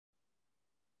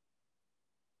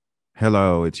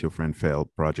Hello, it's your friend Phil,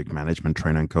 project management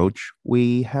trainer and coach.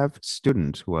 We have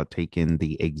students who are taking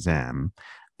the exam,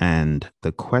 and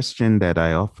the question that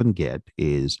I often get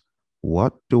is,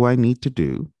 what do I need to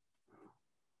do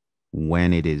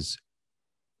when it is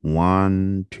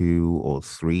 1, 2, or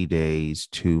 3 days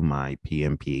to my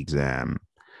PMP exam?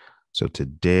 So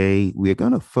today we are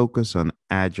going to focus on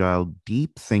agile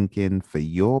deep thinking for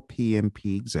your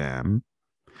PMP exam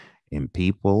in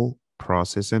people,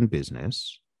 process, and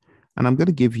business. And I'm going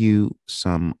to give you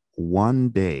some 1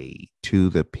 day to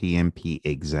the PMP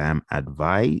exam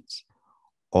advice,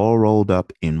 all rolled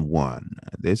up in one.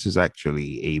 This is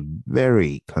actually a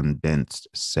very condensed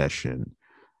session.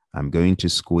 I'm going to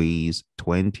squeeze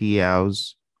 20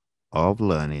 hours of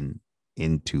learning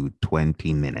into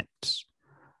 20 minutes.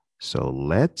 So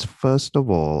let's first of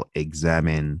all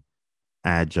examine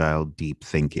agile deep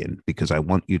thinking because I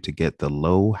want you to get the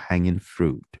low hanging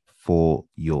fruit for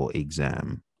your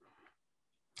exam.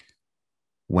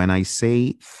 When I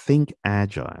say think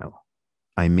agile,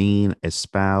 I mean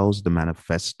espouse the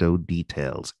manifesto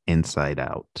details inside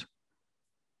out.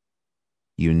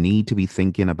 You need to be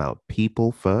thinking about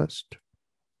people first,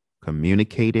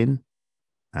 communicating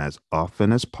as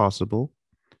often as possible.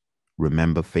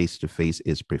 Remember, face to face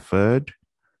is preferred.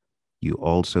 You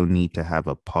also need to have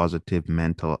a positive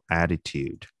mental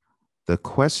attitude. The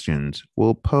questions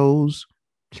will pose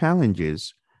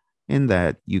challenges in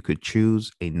that you could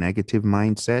choose a negative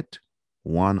mindset,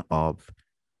 one of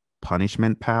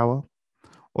punishment power,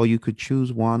 or you could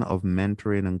choose one of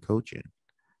mentoring and coaching.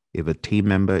 If a team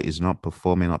member is not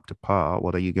performing up to par,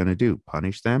 what are you going to do?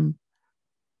 Punish them?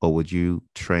 Or would you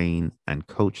train and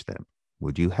coach them?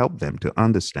 Would you help them to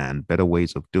understand better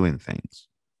ways of doing things?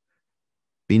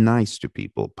 Be nice to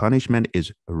people. Punishment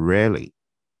is rarely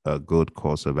a good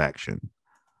course of action.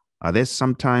 Are there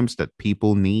sometimes that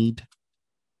people need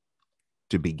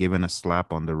to be given a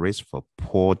slap on the wrist for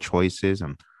poor choices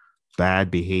and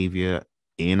bad behavior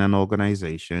in an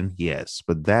organization? Yes,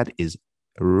 but that is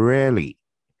rarely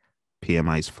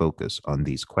PMI's focus on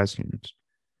these questions.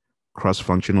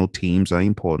 Cross-functional teams are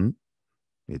important.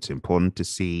 It's important to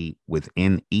see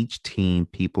within each team,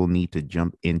 people need to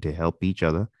jump in to help each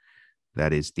other.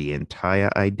 That is the entire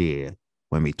idea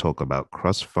when we talk about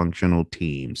cross-functional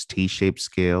teams. T-shaped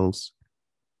scales,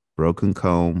 broken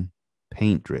comb,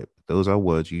 paint drip. Those are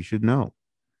words you should know.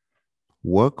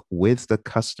 Work with the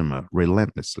customer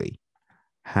relentlessly.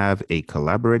 Have a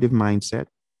collaborative mindset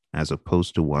as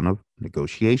opposed to one of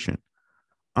negotiation.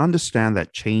 Understand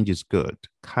that change is good.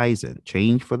 Kaizen,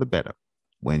 change for the better.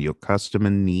 When your customer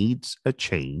needs a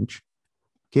change,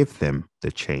 give them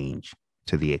the change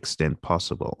to the extent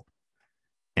possible.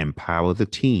 Empower the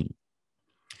team.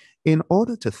 In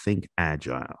order to think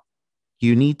agile,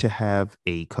 you need to have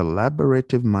a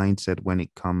collaborative mindset when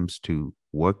it comes to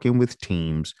working with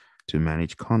teams to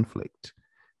manage conflict.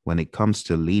 When it comes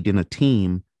to leading a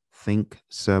team, think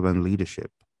servant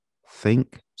leadership.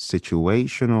 Think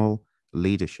situational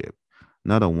leadership.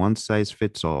 Not a one size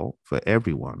fits all for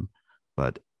everyone,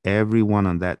 but everyone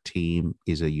on that team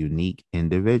is a unique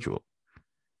individual.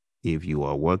 If you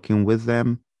are working with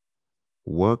them,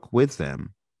 work with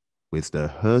them with the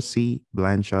Hersey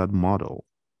Blanchard model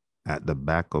at the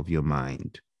back of your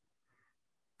mind.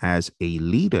 As a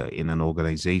leader in an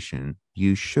organization,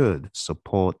 you should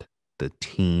support the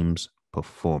team's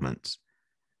performance.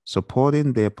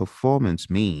 Supporting their performance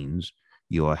means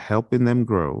you are helping them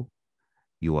grow,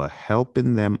 you are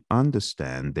helping them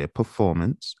understand their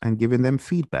performance and giving them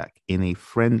feedback in a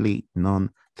friendly, non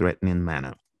threatening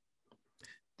manner.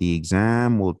 The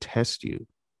exam will test you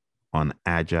on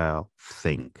agile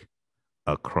think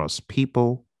across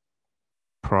people,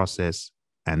 process,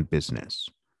 and business.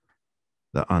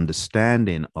 The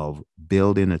understanding of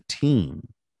building a team,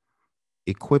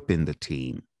 equipping the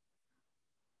team,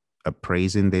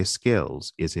 appraising their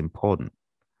skills is important.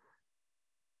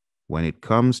 When it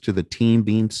comes to the team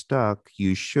being stuck,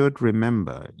 you should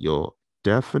remember your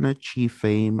definite chief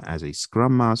aim as a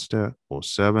scrum master or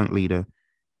servant leader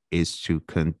is to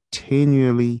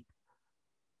continually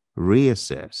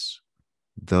reassess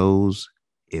those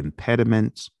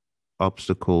impediments,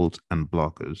 obstacles, and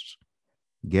blockers.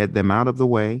 Get them out of the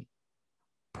way,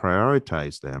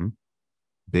 prioritize them,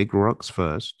 big rocks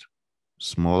first,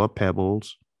 smaller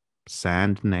pebbles,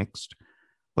 sand next,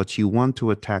 but you want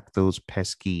to attack those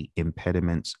pesky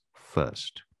impediments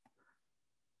first.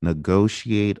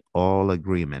 Negotiate all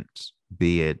agreements,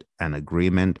 be it an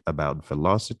agreement about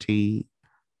velocity,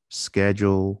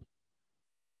 schedule,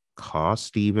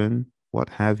 cost, even, what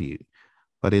have you.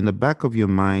 But in the back of your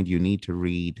mind, you need to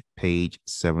read page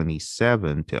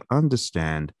 77 to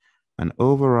understand an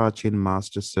overarching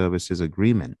master services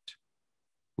agreement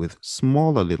with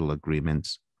smaller little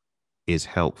agreements is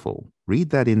helpful. Read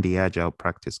that in the Agile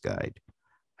Practice Guide.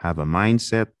 Have a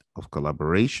mindset of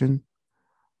collaboration,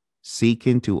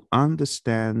 seeking to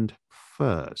understand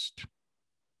first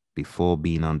before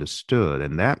being understood.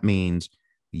 And that means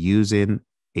using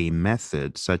a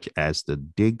method such as the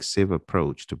dig sieve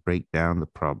approach to break down the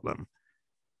problem.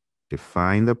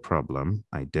 Define the problem,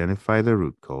 identify the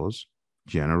root cause,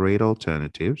 generate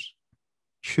alternatives,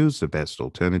 choose the best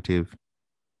alternative,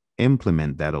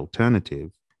 implement that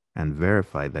alternative, and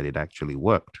verify that it actually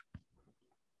worked.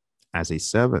 As a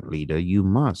servant leader, you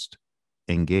must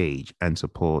engage and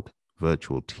support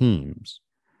virtual teams.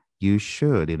 You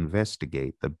should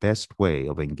investigate the best way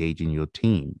of engaging your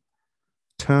team.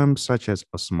 Terms such as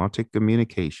osmotic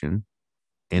communication,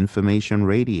 information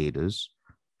radiators,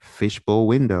 fishbowl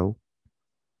window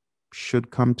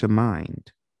should come to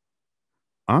mind.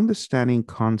 Understanding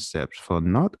concepts for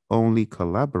not only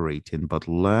collaborating but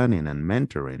learning and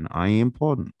mentoring are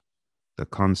important. The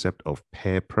concept of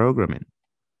pair programming,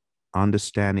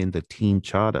 understanding the team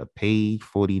charter, page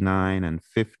 49 and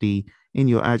 50 in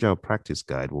your Agile Practice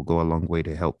Guide will go a long way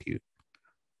to help you.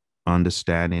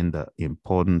 Understanding the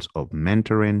importance of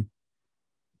mentoring,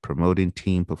 promoting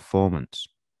team performance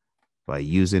by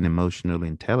using emotional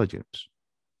intelligence.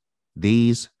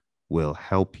 These will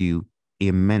help you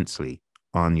immensely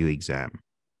on your exam.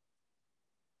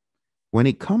 When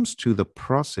it comes to the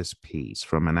process piece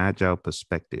from an Agile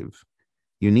perspective,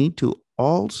 you need to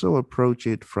also approach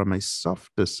it from a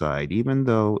softer side, even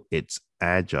though it's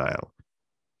Agile.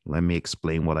 Let me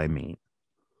explain what I mean.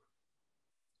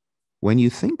 When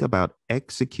you think about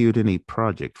executing a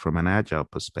project from an Agile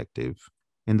perspective,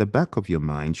 in the back of your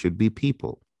mind should be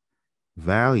people,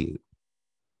 value,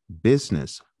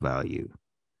 business value.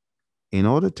 In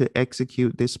order to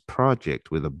execute this project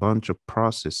with a bunch of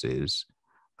processes,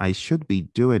 I should be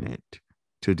doing it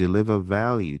to deliver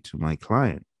value to my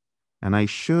client. And I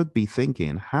should be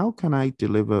thinking, how can I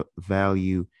deliver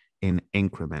value in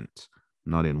increments?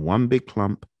 Not in one big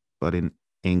clump, but in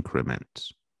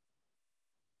increments.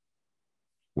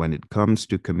 When it comes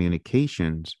to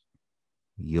communications,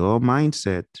 your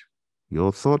mindset,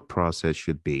 your thought process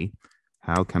should be,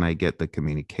 how can I get the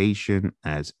communication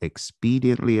as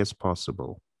expediently as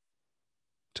possible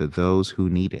to those who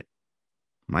need it?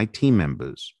 My team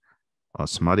members,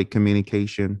 osmotic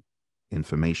communication,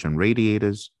 information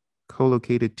radiators,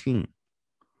 co-located team.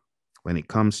 When it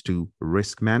comes to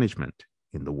risk management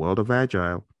in the world of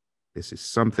Agile, this is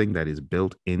something that is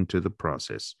built into the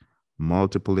process,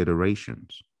 multiple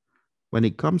iterations. When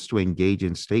it comes to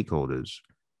engaging stakeholders,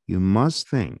 you must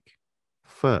think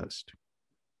first,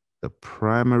 the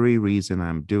primary reason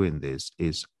I'm doing this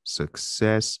is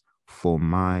success for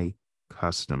my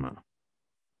customer.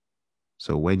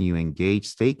 So when you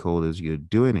engage stakeholders, you're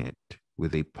doing it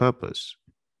with a purpose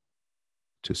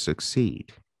to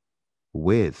succeed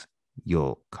with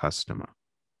your customer.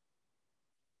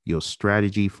 Your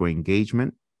strategy for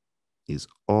engagement is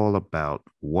all about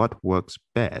what works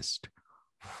best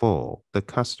for the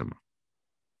customer.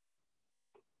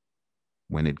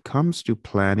 When it comes to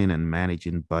planning and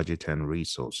managing budget and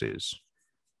resources,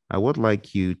 I would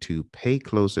like you to pay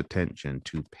close attention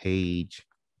to page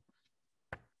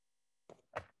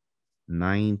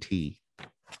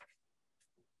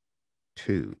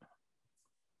 92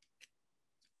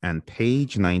 and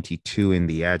page 92 in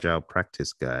the Agile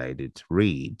Practice Guide. It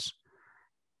reads,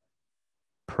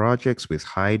 projects with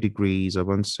high degrees of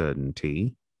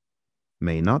uncertainty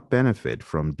may not benefit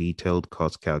from detailed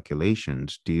cost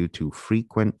calculations due to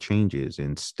frequent changes.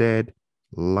 Instead,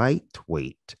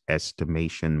 lightweight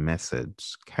estimation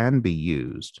methods can be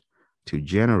used to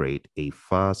generate a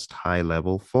fast,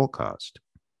 high-level forecast.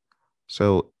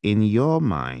 So in your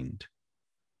mind,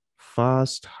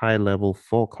 fast, high-level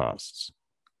forecasts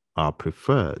are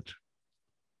preferred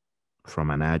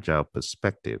from an Agile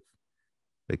perspective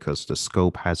because the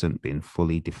scope hasn't been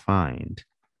fully defined.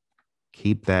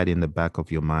 Keep that in the back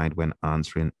of your mind when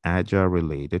answering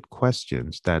Agile-related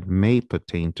questions that may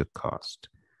pertain to cost.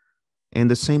 In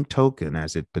the same token,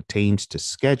 as it pertains to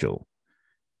schedule,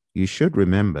 you should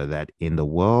remember that in the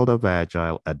world of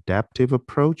Agile, adaptive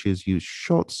approaches use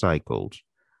short cycles.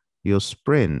 Your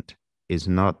sprint is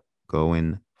not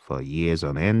going for years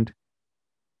on end,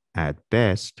 at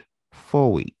best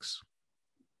 4 weeks.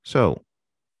 So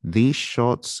these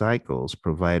short cycles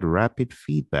provide rapid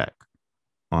feedback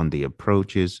on the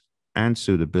approaches and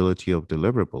suitability of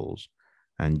deliverables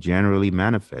and generally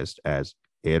manifest as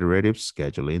iterative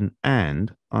scheduling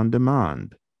and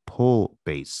on-demand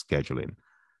pull-based scheduling.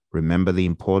 Remember the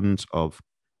importance of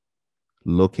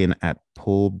looking at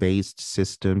pull-based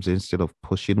systems instead of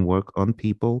pushing work on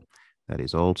people. That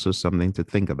is also something to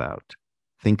think about.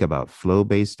 Think about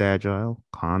flow-based agile,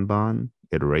 Kanban,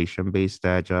 iteration-based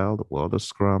agile, the world of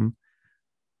Scrum,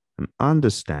 and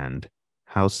understand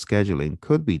how scheduling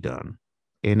could be done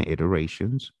in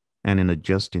iterations and in a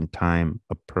just-in-time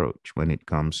approach when it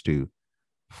comes to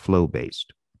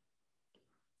flow-based.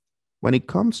 When it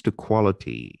comes to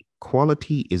quality,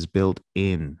 quality is built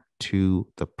into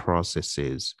the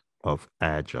processes of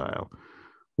Agile.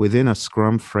 Within a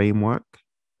Scrum framework,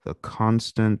 the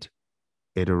constant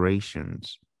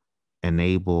iterations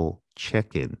enable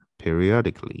check-in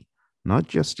periodically, not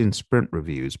just in sprint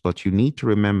reviews, but you need to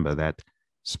remember that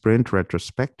sprint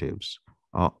retrospectives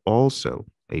are also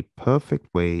a perfect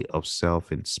way of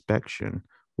self-inspection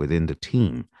within the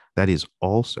team that is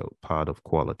also part of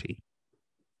quality.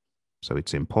 So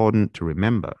it's important to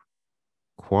remember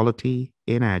quality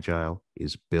in Agile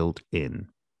is built in.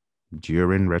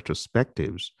 During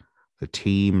retrospectives, the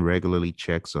team regularly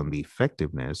checks on the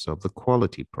effectiveness of the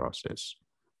quality process.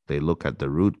 They look at the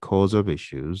root cause of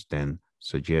issues, then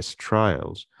suggest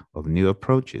trials of new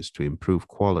approaches to improve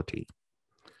quality.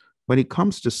 When it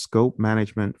comes to scope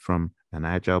management from an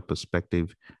Agile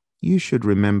perspective, you should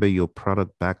remember your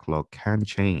product backlog can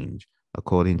change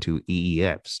according to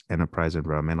EEF's enterprise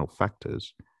environmental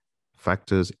factors.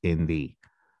 Factors in the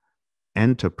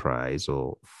enterprise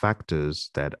or factors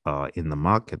that are in the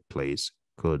marketplace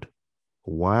could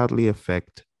wildly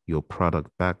affect your product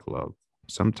backlog.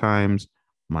 Sometimes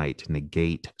might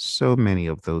negate so many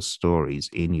of those stories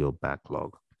in your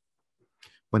backlog.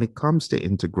 When it comes to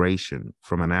integration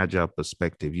from an Agile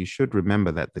perspective, you should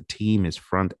remember that the team is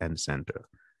front and center,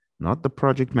 not the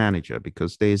project manager,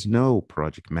 because there is no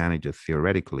project manager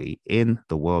theoretically in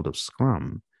the world of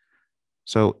Scrum.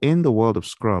 So, in the world of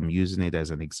Scrum, using it as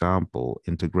an example,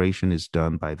 integration is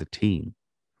done by the team.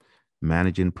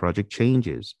 Managing project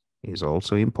changes is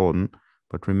also important,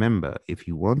 but remember, if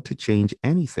you want to change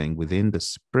anything within the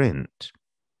sprint,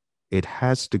 it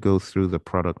has to go through the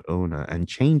product owner, and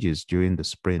changes during the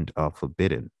sprint are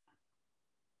forbidden.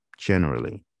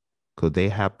 Generally, could they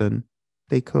happen?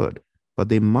 They could, but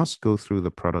they must go through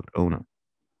the product owner.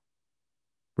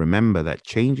 Remember that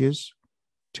changes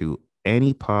to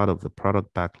any part of the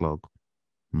product backlog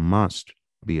must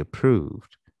be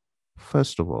approved,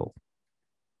 first of all,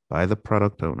 by the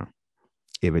product owner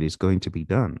if it is going to be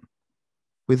done.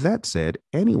 With that said,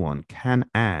 anyone can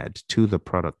add to the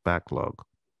product backlog.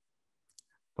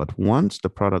 But once the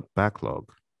product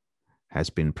backlog has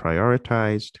been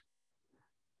prioritized,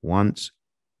 once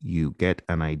you get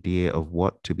an idea of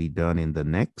what to be done in the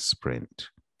next sprint,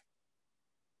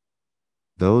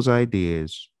 those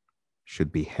ideas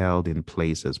should be held in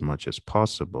place as much as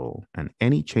possible, and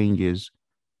any changes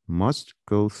must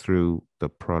go through the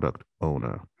product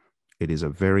owner. It is a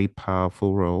very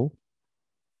powerful role.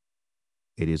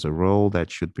 It is a role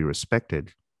that should be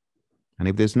respected. And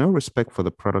if there's no respect for the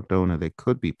product owner, there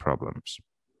could be problems.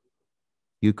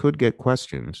 You could get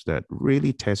questions that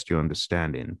really test your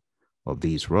understanding of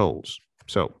these roles.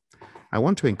 So I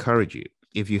want to encourage you,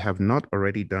 if you have not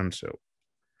already done so,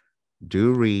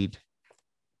 do read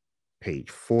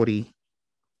page 40,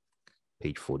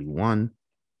 page 41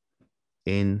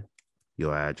 in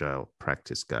your Agile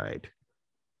practice guide.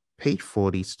 Page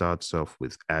 40 starts off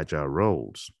with Agile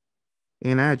roles.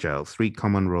 In Agile, 3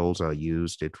 common roles are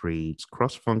used. It reads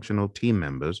cross-functional team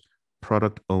members,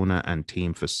 product owner, and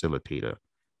team facilitator.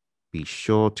 Be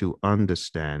sure to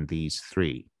understand these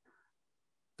 3.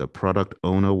 The product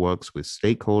owner works with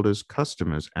stakeholders,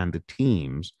 customers, and the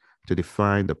teams to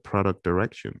define the product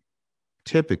direction.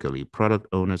 Typically, product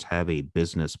owners have a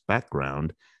business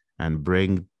background and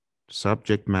bring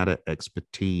subject matter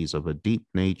expertise of a deep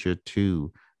nature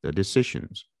to the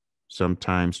decisions.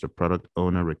 Sometimes the product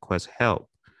owner requests help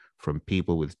from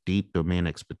people with deep domain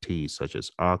expertise, such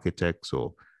as architects,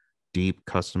 or deep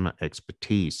customer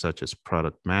expertise, such as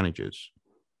product managers.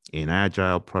 In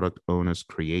Agile, product owners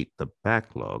create the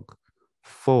backlog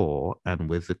for and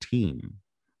with the team,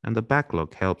 and the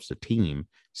backlog helps the team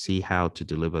see how to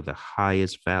deliver the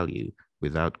highest value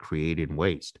without creating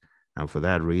waste. And for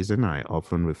that reason, I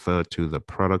often refer to the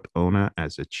product owner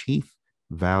as a chief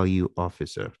value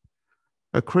officer.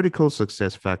 A critical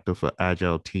success factor for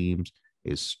Agile teams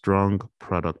is strong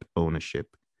product ownership.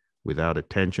 Without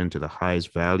attention to the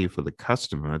highest value for the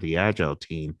customer, the Agile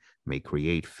team may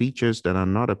create features that are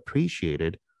not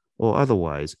appreciated or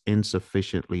otherwise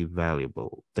insufficiently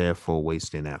valuable, therefore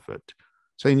wasting effort.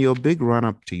 So in your big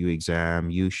run-up to your exam,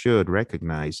 you should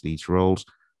recognize these roles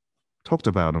talked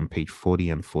about on page 40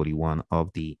 and 41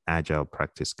 of the Agile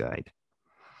Practice Guide.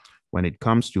 When it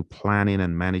comes to planning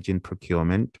and managing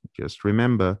procurement, just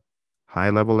remember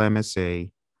high-level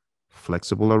MSA,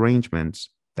 Flexible arrangements,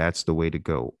 that's the way to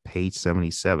go. Page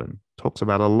 77 talks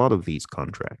about a lot of these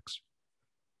contracts.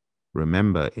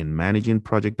 Remember, in managing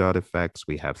project artifacts,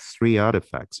 we have three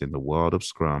artifacts in the world of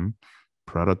Scrum: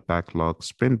 product backlog,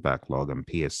 sprint backlog, and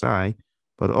PSI.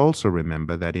 But also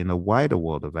remember that in a wider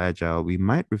world of Agile, we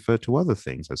might refer to other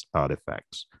things as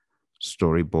artifacts: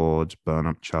 storyboards, burn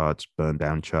up charts, burn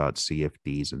down charts,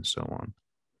 CFDs, and so on.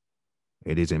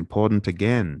 It is important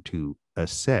again to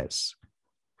assess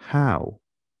how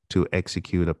to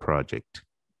execute a project,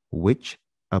 which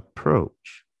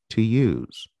approach to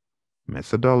use,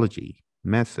 methodology,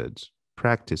 methods,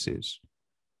 practices.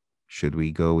 Should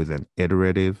we go with an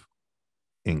iterative,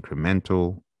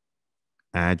 incremental,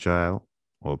 agile,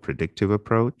 or predictive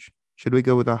approach? Should we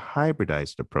go with a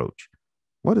hybridized approach?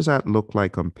 What does that look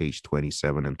like on page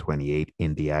 27 and 28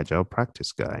 in the Agile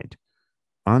Practice Guide?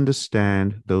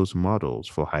 Understand those models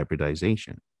for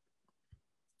hybridization.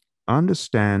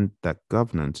 Understand that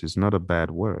governance is not a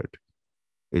bad word.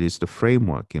 It is the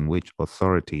framework in which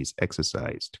authority is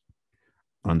exercised.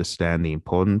 Understand the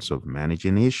importance of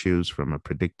managing issues from a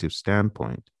predictive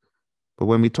standpoint. But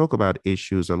when we talk about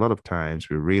issues, a lot of times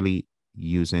we're really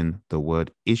using the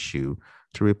word issue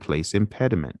to replace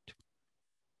impediment.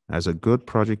 As a good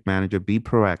project manager, be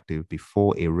proactive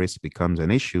before a risk becomes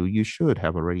an issue. You should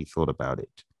have already thought about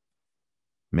it.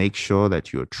 Make sure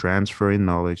that you're transferring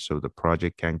knowledge so the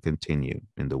project can continue.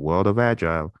 In the world of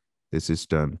Agile, this is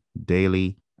done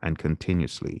daily and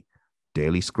continuously.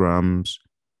 Daily scrums,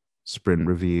 sprint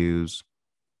reviews,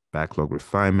 backlog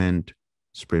refinement,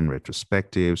 sprint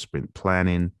retrospective, sprint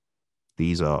planning.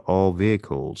 These are all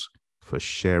vehicles for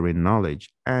sharing knowledge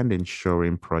and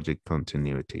ensuring project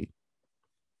continuity.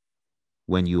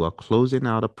 When you are closing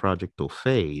out a project or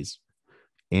phase,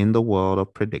 in the world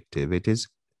of predictive, it is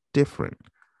different.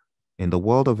 In the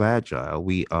world of Agile,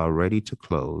 we are ready to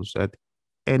close at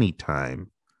any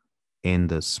time. In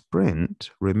the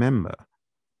sprint, remember,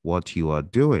 what you are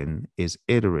doing is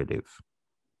iterative.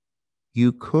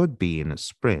 You could be in a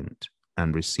sprint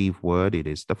and receive word it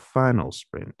is the final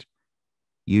sprint.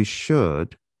 You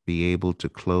should be able to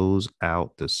close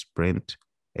out the sprint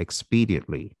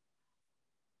expediently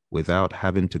without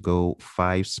having to go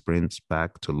 5 sprints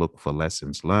back to look for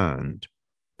lessons learned,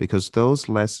 because those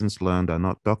lessons learned are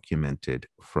not documented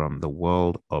from the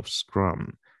world of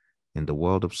Scrum. In the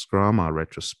world of Scrum, our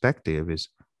retrospective is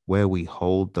where we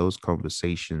hold those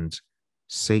conversations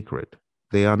sacred.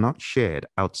 They are not shared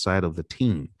outside of the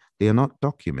team. They are not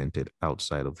documented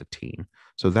outside of the team.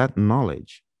 So that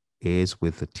knowledge is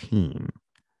with the team.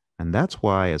 And that's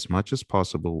why, as much as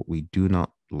possible, we do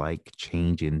not like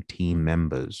changing team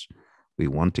members. We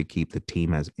want to keep the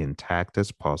team as intact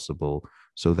as possible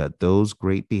so that those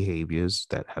great behaviors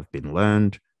that have been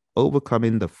learned,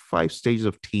 overcoming the 5 stages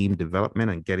of team development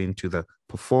and getting to the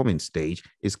performing stage,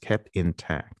 is kept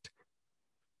intact.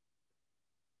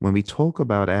 When we talk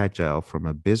about Agile from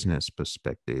a business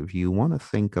perspective, you want to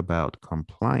think about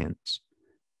compliance.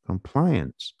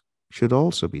 Compliance should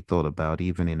also be thought about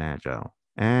even in Agile.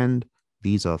 And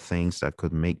these are things that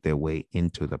could make their way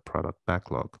into the product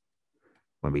backlog.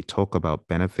 When we talk about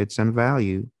benefits and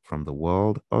value from the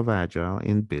world of Agile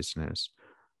in business,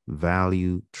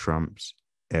 value trumps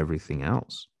everything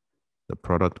else. The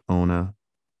product owner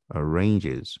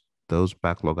arranges those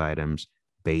backlog items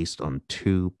based on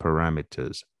 2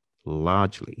 parameters,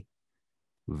 largely: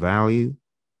 value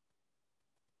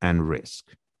and risk.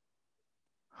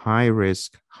 High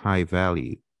risk, high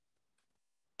value,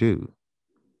 do.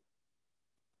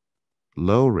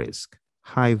 Low risk,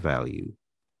 high value,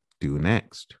 do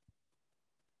next.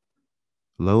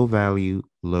 Low value,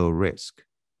 low risk,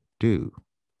 do.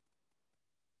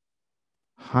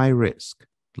 High risk,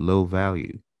 low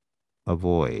value,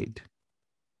 avoid.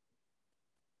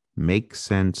 Make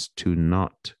sense to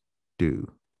not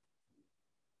do.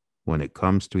 When it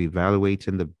comes to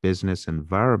evaluating the business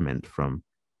environment from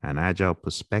an Agile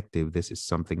perspective, this is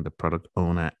something the product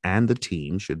owner and the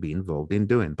team should be involved in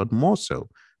doing, but more so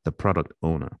the product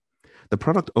owner. The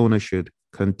product owner should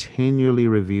continually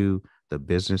review the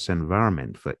business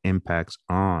environment for impacts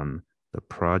on the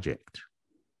project,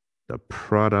 the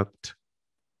product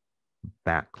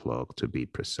backlog, to be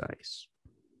precise.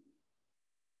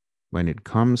 When it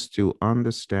comes to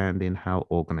understanding how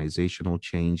organizational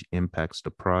change impacts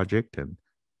the project and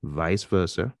vice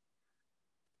versa,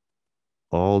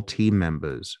 all team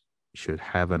members should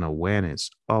have an awareness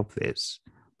of this.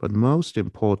 But most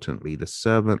importantly, the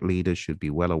servant leader should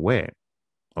be well aware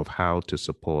of how to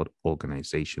support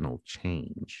organizational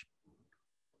change.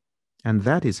 And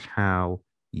that is how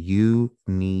you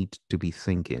need to be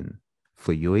thinking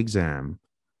for your exam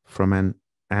from an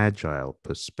Agile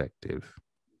perspective.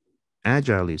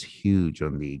 Agile is huge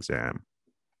on the exam.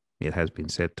 It has been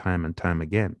said time and time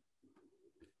again.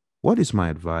 What is my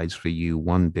advice for you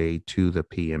one day to the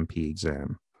PMP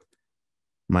exam?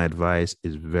 My advice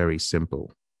is very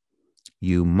simple.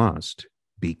 You must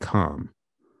be calm,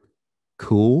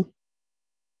 cool,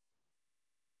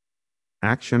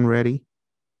 action ready,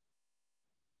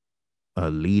 a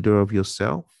leader of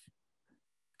yourself,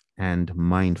 and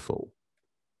mindful.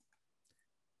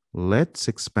 Let's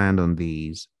expand on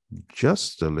these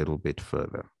just a little bit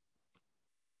further.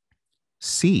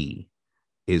 C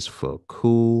is for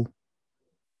cool,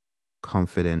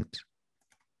 confident,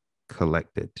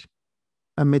 collected,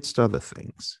 amidst other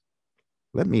things.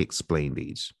 Let me explain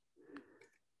these.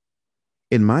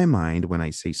 In my mind, when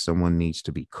I say someone needs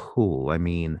to be cool, I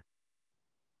mean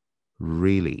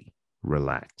really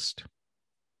relaxed.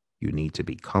 You need to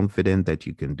be confident that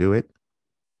you can do it,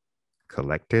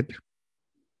 collected,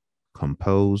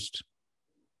 composed,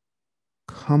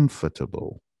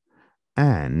 comfortable,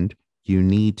 and you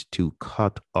need to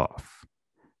cut off.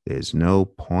 There's no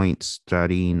point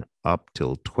studying up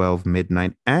till 12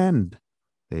 midnight, and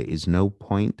there is no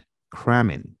point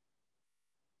cramming.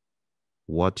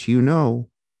 What you know,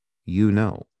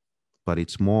 but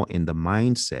it's more in the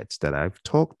mindsets that I've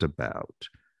talked about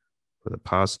for the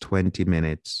past 20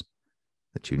 minutes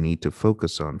that you need to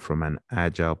focus on from an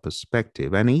agile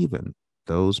perspective, and even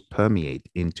those permeate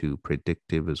into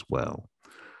predictive as well.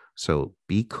 So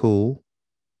be cool,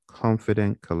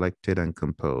 confident, collected, and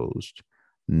composed.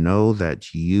 Know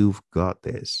that you've got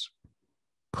this.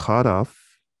 Cut off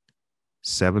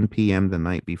 7 p.m. the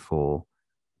night before,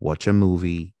 watch a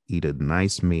movie, eat a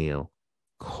nice meal,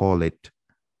 call it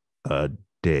a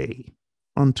day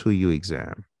until you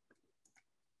exam.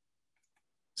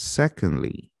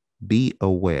 Secondly, be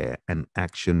aware and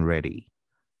action ready.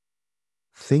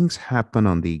 Things happen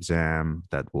on the exam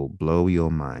that will blow your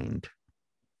mind.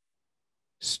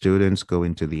 Students go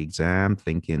into the exam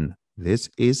thinking, this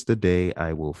is the day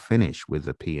I will finish with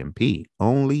the PMP,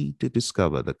 only to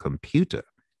discover the computer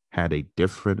had a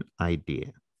different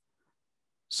idea.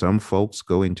 Some folks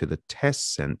go into the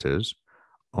test centers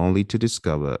only to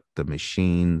discover the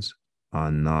machines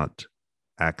are not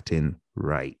acting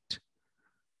right.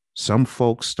 Some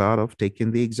folks start off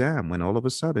taking the exam when all of a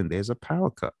sudden there's a power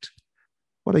cut.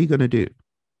 What are you going to do?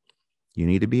 You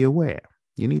need to be aware.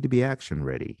 You need to be action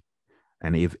ready.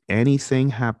 And if anything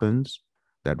happens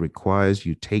that requires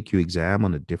you take your exam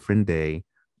on a different day,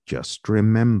 just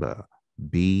remember,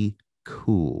 be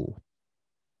cool.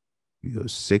 You're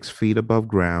 6 feet above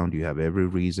ground. You have every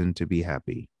reason to be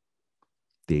happy.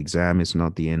 The exam is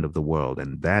not the end of the world.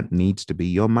 And that needs to be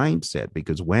your mindset,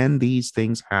 because when these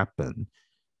things happen,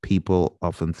 people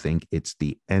often think it's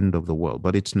the end of the world,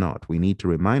 but it's not. We need to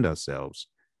remind ourselves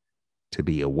to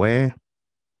be aware,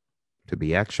 to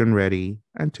be action ready,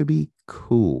 and to be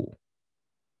cool.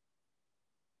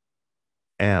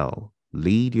 L,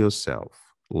 lead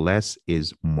yourself. Less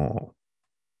is more.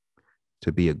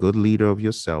 To be a good leader of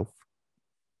yourself,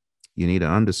 you need to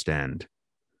understand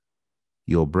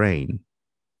your brain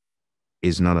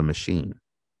is not a machine.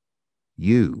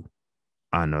 You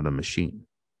are not a machine.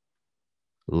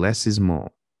 Less is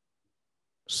more.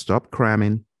 Stop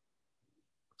cramming.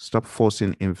 Stop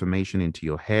forcing information into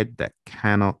your head that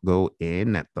cannot go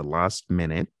in at the last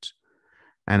minute,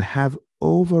 and have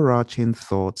overarching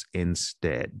thoughts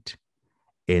instead.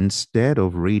 Instead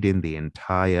of reading the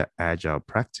entire Agile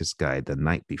practice guide the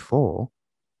night before,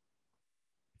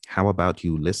 how about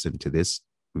you listen to this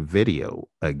video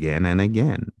again and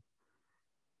again?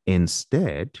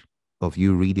 Instead of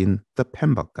you reading the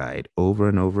PMP guide over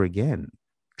and over again,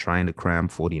 trying to cram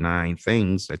 49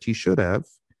 things that you should have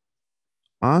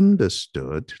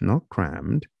understood, not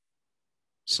crammed,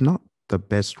 it's not the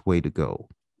best way to go.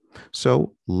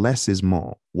 So less is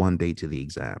more one day to the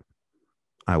exam.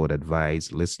 I would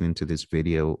advise listening to this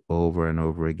video over and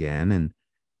over again and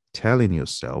telling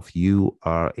yourself you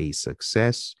are a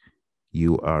success,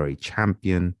 you are a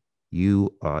champion,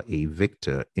 you are a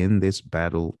victor in this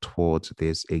battle towards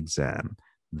this exam.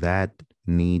 That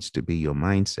needs to be your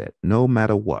mindset, no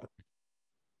matter what,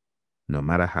 no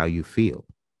matter how you feel.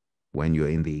 When you're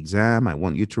in the exam, I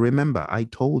want you to remember, I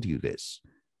told you this.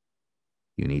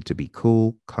 You need to be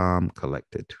cool, calm,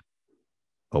 collected,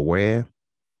 aware,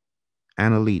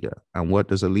 and a leader. And what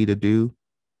does a leader do?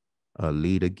 A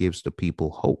leader gives the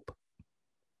people hope.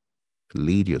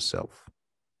 Lead yourself.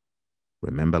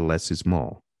 Remember, less is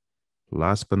more.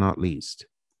 Last but not least,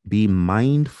 be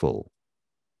mindful.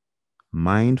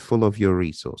 Mindful of your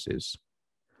resources.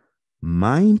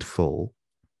 Mindful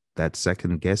that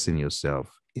second guessing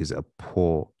yourself is a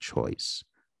poor choice.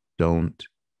 Don't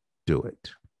do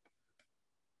it.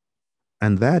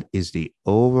 And that is the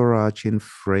overarching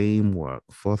framework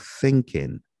for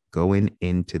thinking going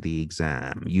into the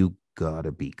exam. You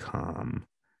gotta be calm.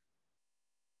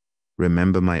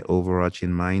 Remember my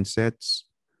overarching mindsets?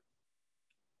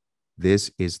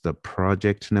 This is the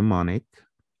project mnemonic.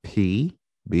 P,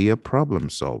 be a problem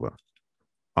solver.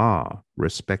 R,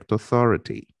 respect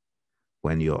authority.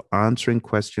 When you're answering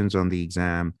questions on the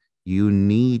exam, you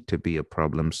need to be a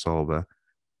problem solver,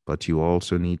 but you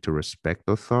also need to respect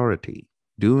authority.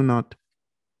 Do not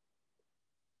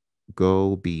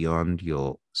go beyond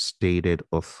your stated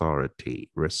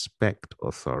authority. Respect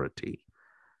authority.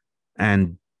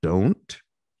 And don't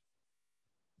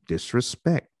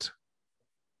disrespect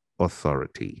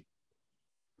authority.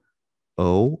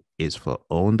 O is for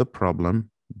own the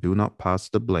problem. Do not pass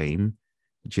the blame.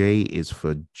 J is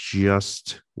for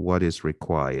just what is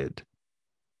required.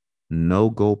 No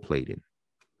gold plating.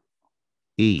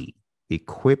 E,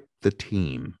 equip the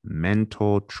team,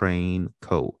 mentor, train,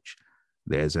 coach.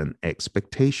 There's an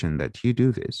expectation that you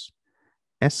do this.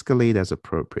 Escalate as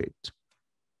appropriate.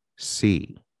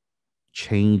 C,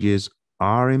 changes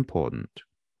are important,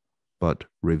 but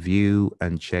review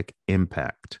and check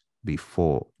impact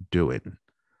before doing.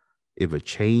 If a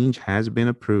change has been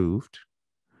approved,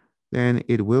 then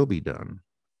it will be done.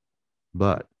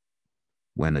 But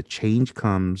when a change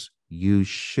comes, you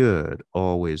should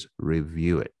always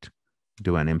review it.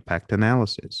 Do an impact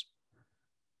analysis.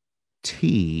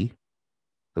 T,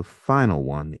 the final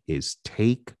one, is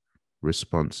take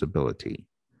responsibility.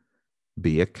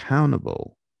 Be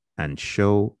accountable and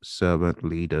show servant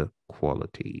leader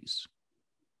qualities.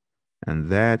 And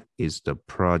that is the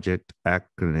project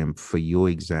acronym for your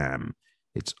exam.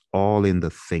 It's all in the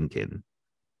thinking.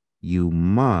 You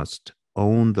must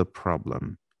own the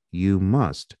problem. You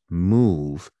must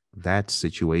move that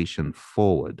situation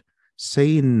forward.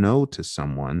 Saying no to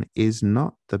someone is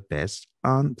not the best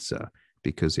answer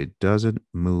because it doesn't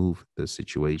move the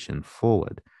situation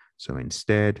forward. So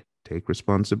instead, take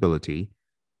responsibility,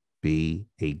 be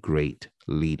a great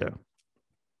leader.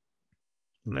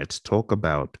 Let's talk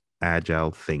about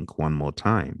Agile Think one more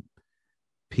time.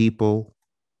 People,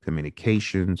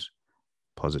 communications,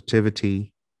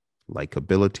 positivity,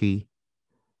 likability,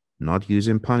 not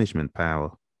using punishment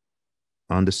power,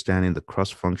 understanding the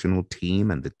cross-functional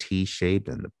team and the T-shape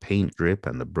and the paint drip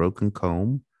and the broken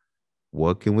comb,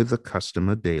 working with the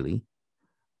customer daily,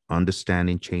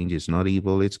 understanding change is not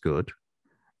evil, it's good,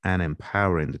 and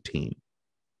empowering the team.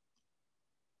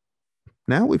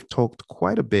 Now we've talked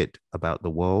quite a bit about the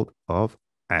world of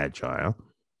Agile.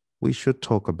 We should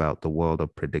talk about the world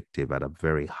of predictive at a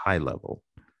very high level.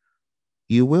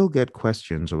 You will get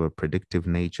questions of a predictive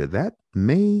nature that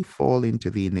may fall into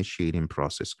the initiating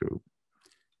process group.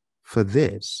 For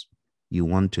this, you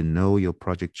want to know your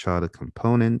project charter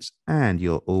components and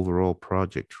your overall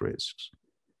project risks.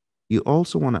 You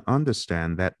also want to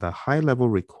understand that the high-level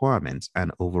requirements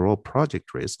and overall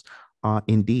project risks are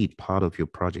indeed part of your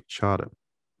project charter.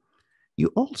 You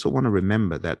also want to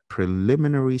remember that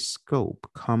preliminary scope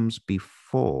comes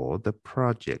before the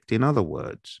project. In other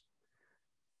words,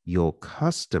 your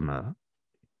customer,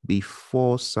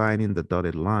 before signing the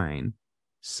dotted line,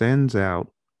 sends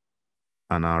out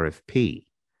an RFP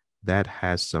that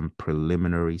has some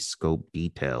preliminary scope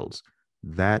details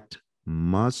that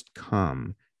must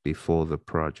come before the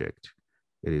project.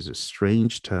 It is a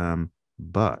strange term,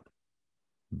 but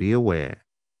be aware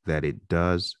that it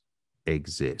does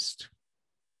exist.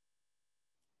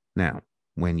 Now,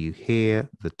 when you hear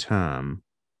the term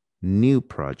new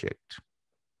project,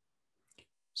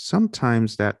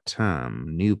 sometimes that term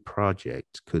new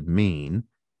project could mean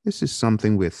this is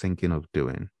something we're thinking of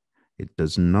doing. It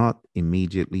does not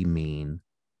immediately mean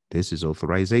this is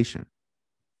authorization.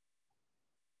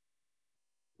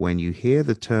 When you hear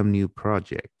the term new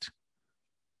project,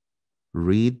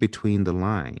 read between the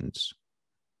lines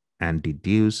and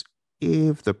deduce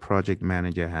if the project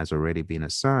manager has already been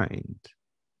assigned.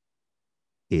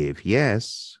 If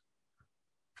yes,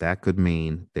 that could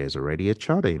mean there's already a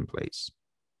charter in place.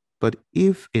 But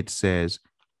if it says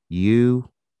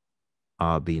you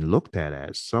are being looked at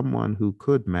as someone who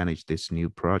could manage this new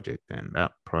project, and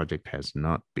that project has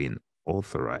not been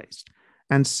authorized,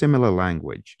 and similar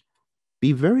language,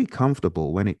 be very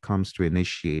comfortable when it comes to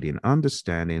initiating,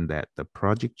 understanding that the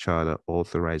project charter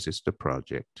authorizes the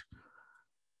project.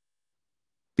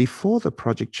 Before the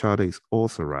project charter is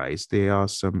authorized, there are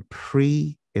some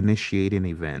pre-initiating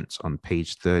events on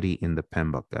page 30 in the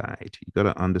PMP guide. You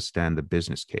got to understand the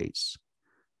business case.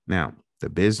 Now, the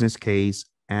business case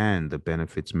and the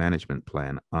benefits management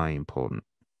plan are important.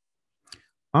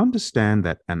 Understand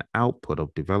that an output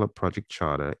of developed project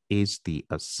charter is the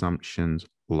assumptions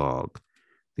log.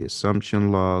 The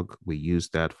assumption log, we use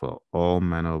that for all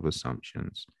manner of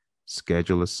assumptions.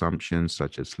 Schedule assumptions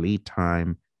such as lead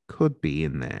time could be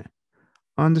in there.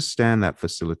 Understand that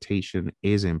facilitation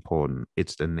is important.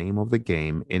 It's the name of the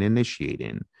game in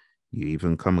initiating. You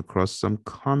even come across some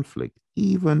conflict,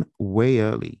 even way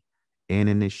early in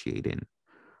initiating.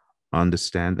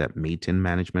 Understand that meeting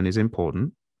management is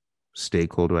important.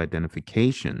 Stakeholder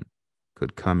identification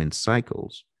could come in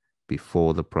cycles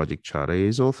before the project charter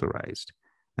is authorized.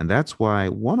 And that's why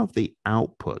one of the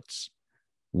outputs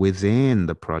within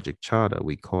the project charter,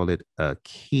 we call it a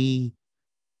key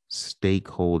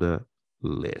stakeholder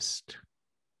list.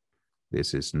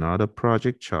 This is not a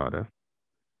project charter.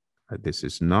 This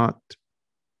is not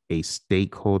a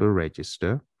stakeholder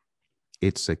register.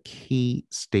 It's a key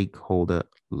stakeholder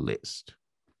list.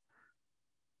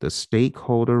 The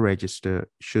stakeholder register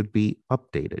should be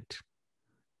updated.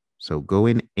 So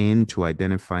going into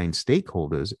identifying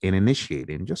stakeholders and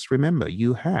initiating, just remember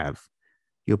you have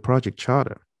your project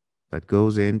charter that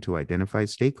goes in to identify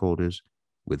stakeholders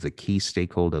with the key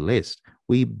stakeholder list.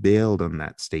 We build on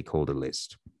that stakeholder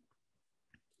list.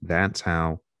 That's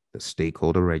how the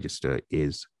stakeholder register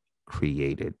is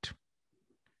created.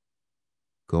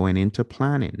 Going into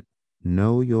planning,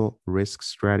 know your risk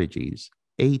strategies.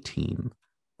 A team,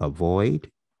 avoid,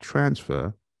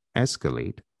 transfer,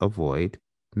 escalate, avoid,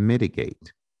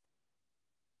 mitigate.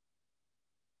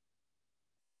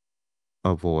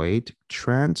 Avoid,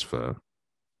 transfer,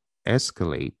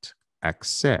 escalate,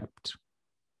 accept,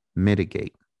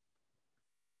 mitigate.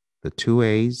 The 2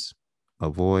 A's,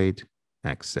 avoid,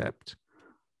 accept.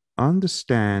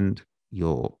 Understand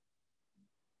your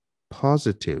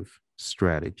positive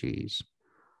strategies.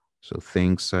 So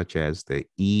things such as the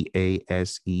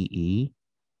EASEE,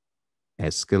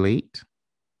 escalate,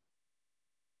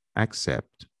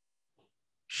 accept,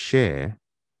 share,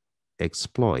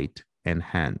 exploit,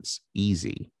 enhance,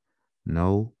 easy.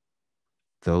 Know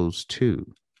those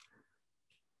two.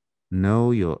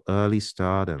 Know your early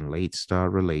start and late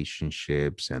start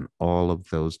relationships and all of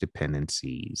those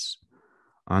dependencies.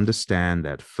 Understand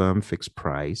that firm fixed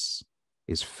price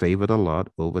is favored a lot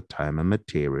over time and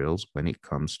materials when it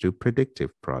comes to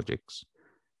predictive projects.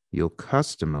 Your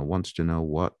customer wants to know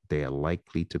what they are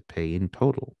likely to pay in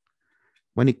total.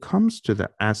 When it comes to the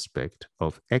aspect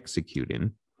of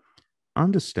executing,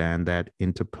 understand that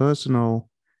interpersonal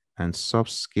and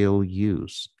soft skill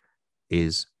use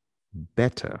is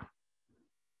better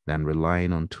than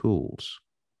relying on tools.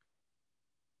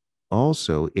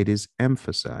 Also, it is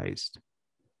emphasized.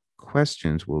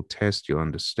 Questions will test your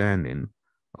understanding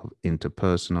of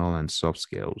interpersonal and soft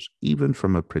skills, even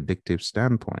from a predictive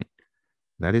standpoint.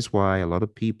 That is why a lot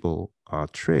of people are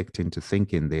tricked into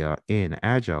thinking they are in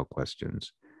Agile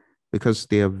questions because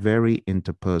they are very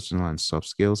interpersonal and soft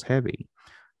skills heavy.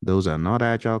 Those are not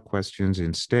Agile questions.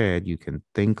 Instead, you can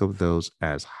think of those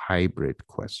as hybrid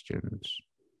questions.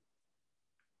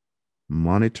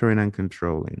 Monitoring and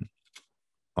controlling.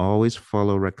 Always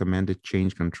follow recommended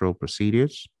change control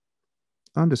procedures.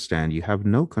 Understand you have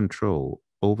no control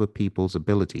over people's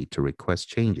ability to request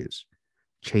changes.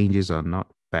 Changes are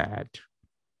not bad.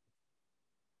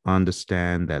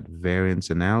 Understand that variance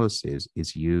analysis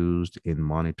is used in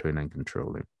monitoring and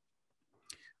controlling.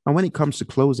 And when it comes to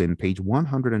closing, page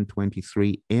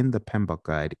 123 in the PMBOK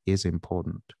guide is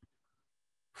important.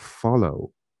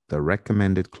 Follow the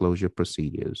recommended closure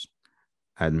procedures: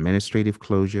 administrative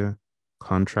closure,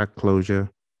 contract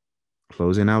closure,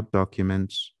 closing out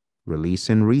documents,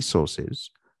 releasing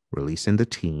resources, releasing the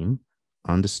team,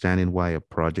 understanding why a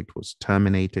project was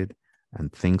terminated,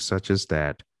 and things such as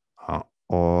that are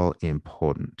all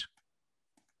important.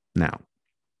 Now,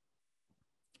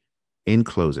 in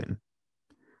closing,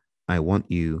 I want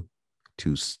you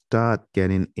to start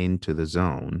getting into the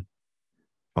zone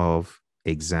of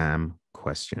exam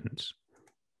questions.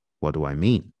 What do I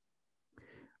mean?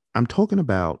 I'm talking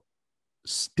about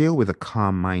still with a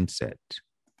calm mindset.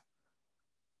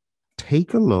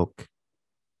 Take a look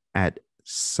at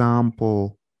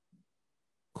sample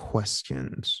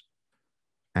questions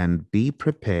and be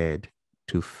prepared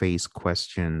to face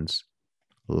questions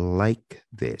like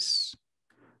this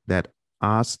that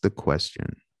ask the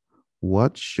question,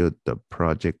 what should the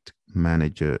project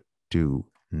manager do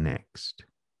next?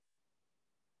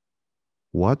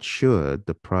 What should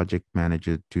the project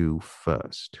manager do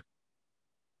first?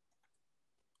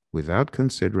 Without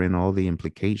considering all the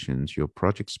implications, your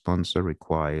project sponsor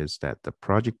requires that the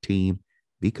project team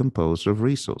be composed of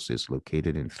resources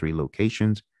located in 3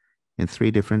 locations in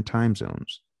 3 different time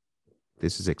zones.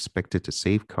 This is expected to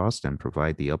save cost and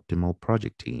provide the optimal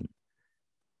project team.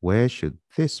 Where should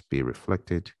this be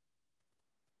reflected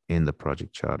in the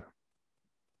project charter?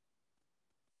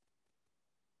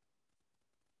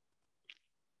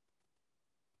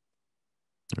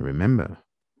 Remember,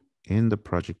 in the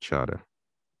project charter,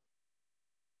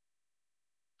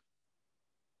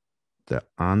 the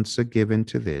answer given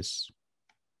to this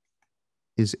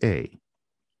is A.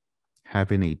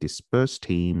 Having a dispersed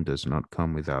team does not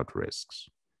come without risks.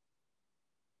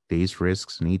 These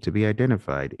risks need to be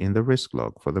identified in the risk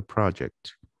log for the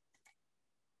project.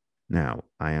 Now,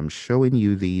 I am showing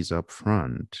you these up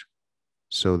front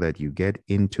so that you get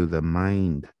into the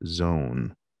mind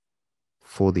zone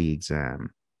for the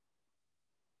exam.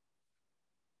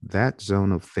 That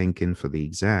zone of thinking for the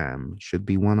exam should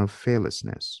be one of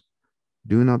fearlessness.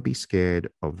 Do not be scared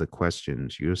of the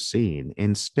questions you're seeing.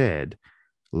 Instead,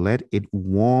 let it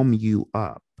warm you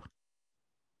up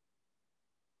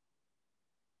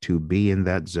to be in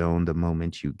that zone the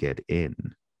moment you get in.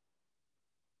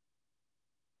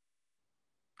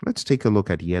 Let's take a look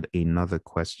at yet another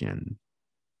question.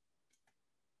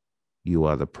 You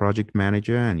are the project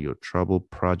manager and your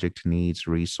troubled project needs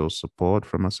resource support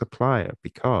from a supplier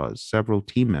because several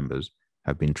team members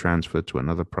have been transferred to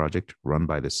another project run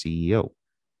by the CEO.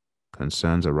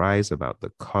 Concerns arise about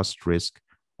the cost risk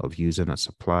of using a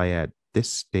supplier at this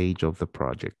stage of the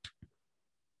project.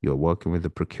 You're working with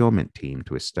the procurement team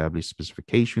to establish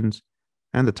specifications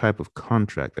and the type of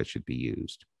contract that should be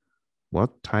used.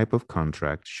 What type of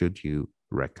contract should you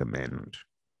recommend?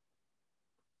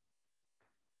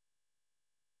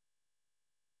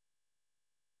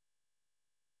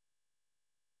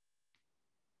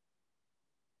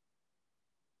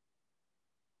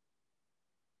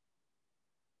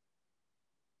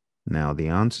 Now, the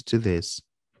answer to this,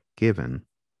 given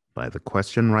by the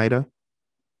question writer,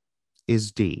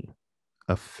 is D,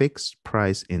 a fixed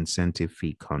price incentive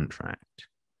fee contract.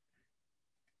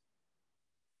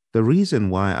 The reason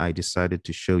why I decided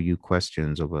to show you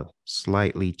questions of a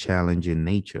slightly challenging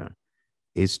nature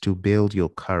is to build your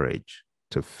courage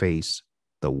to face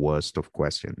the worst of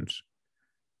questions.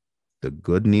 The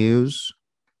good news,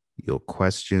 your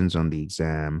questions on the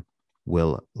exam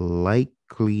will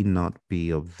likely not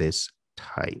be of this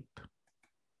type.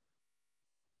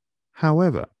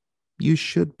 However, you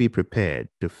should be prepared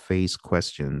to face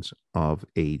questions of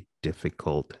a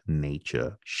difficult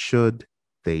nature should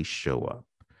they show up,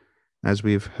 as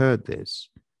we've heard this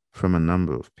from a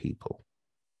number of people.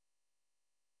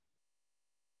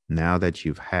 Now that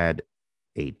you've had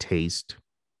a taste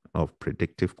of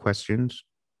predictive questions,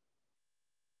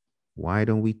 why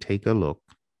don't we take a look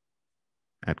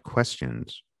at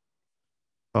questions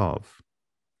of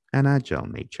an agile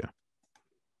nature?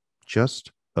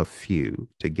 Just a few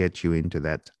to get you into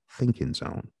that thinking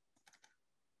zone.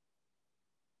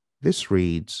 This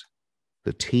reads,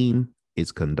 the team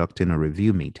is conducting a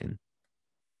review meeting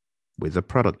with the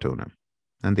product owner,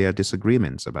 and there are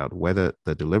disagreements about whether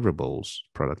the deliverables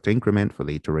product increment for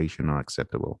the iteration are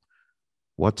acceptable.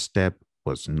 What step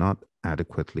was not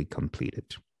adequately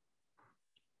completed?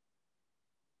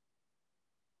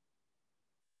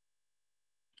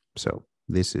 So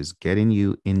this is getting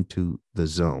you into the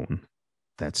zone.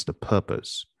 That's the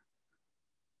purpose,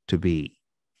 to be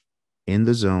in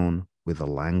the zone with the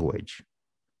language.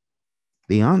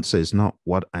 The answer is not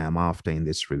what I am after in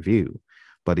this review,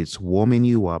 but it's warming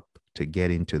you up to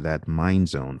get into that mind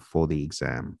zone for the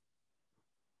exam.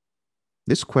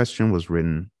 This question was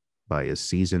written by a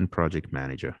seasoned project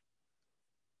manager.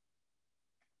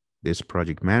 This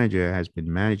project manager has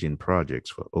been managing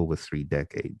projects for over 3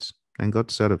 decades and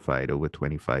got certified over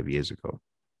 25 years ago.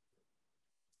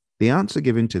 The answer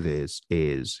given to this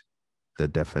is the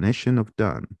definition of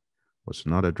done was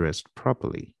not addressed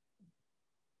properly.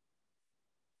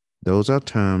 Those are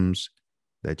terms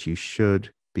that you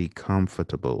should be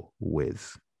comfortable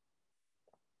with.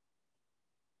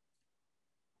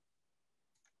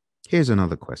 Here's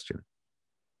another question.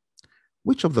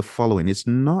 Which of the following is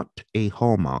not a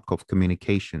hallmark of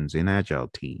communications in agile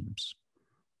teams?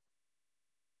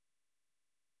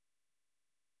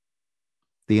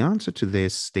 The answer to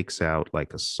this sticks out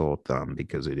like a sore thumb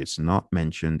because it is not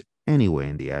mentioned anywhere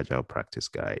in the Agile Practice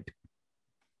Guide.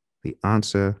 The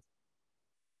answer,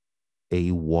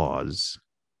 A, was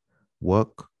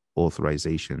Work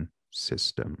Authorization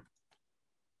System.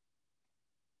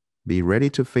 Be ready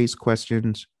to face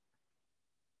questions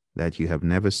that you have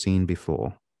never seen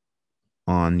before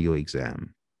on your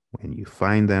exam. When you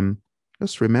find them,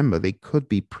 just remember they could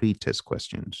be pre-test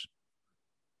questions.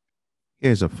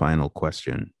 Here's a final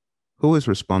question. Who is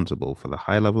responsible for the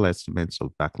high-level estimates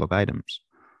of backlog items?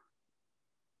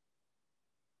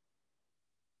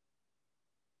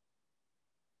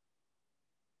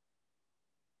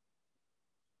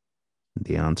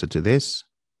 The answer to this,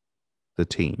 the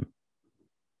team.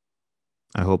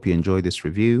 I hope you enjoyed this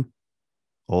review.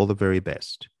 All the very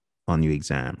best on your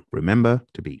exam. Remember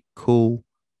to be cool,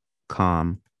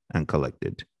 calm, and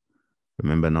collected.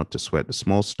 Remember not to sweat the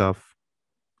small stuff.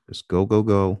 Just go, go,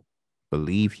 go.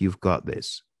 Believe you've got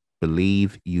this.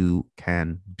 Believe you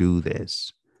can do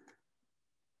this.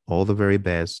 All the very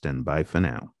best, and bye for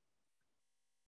now.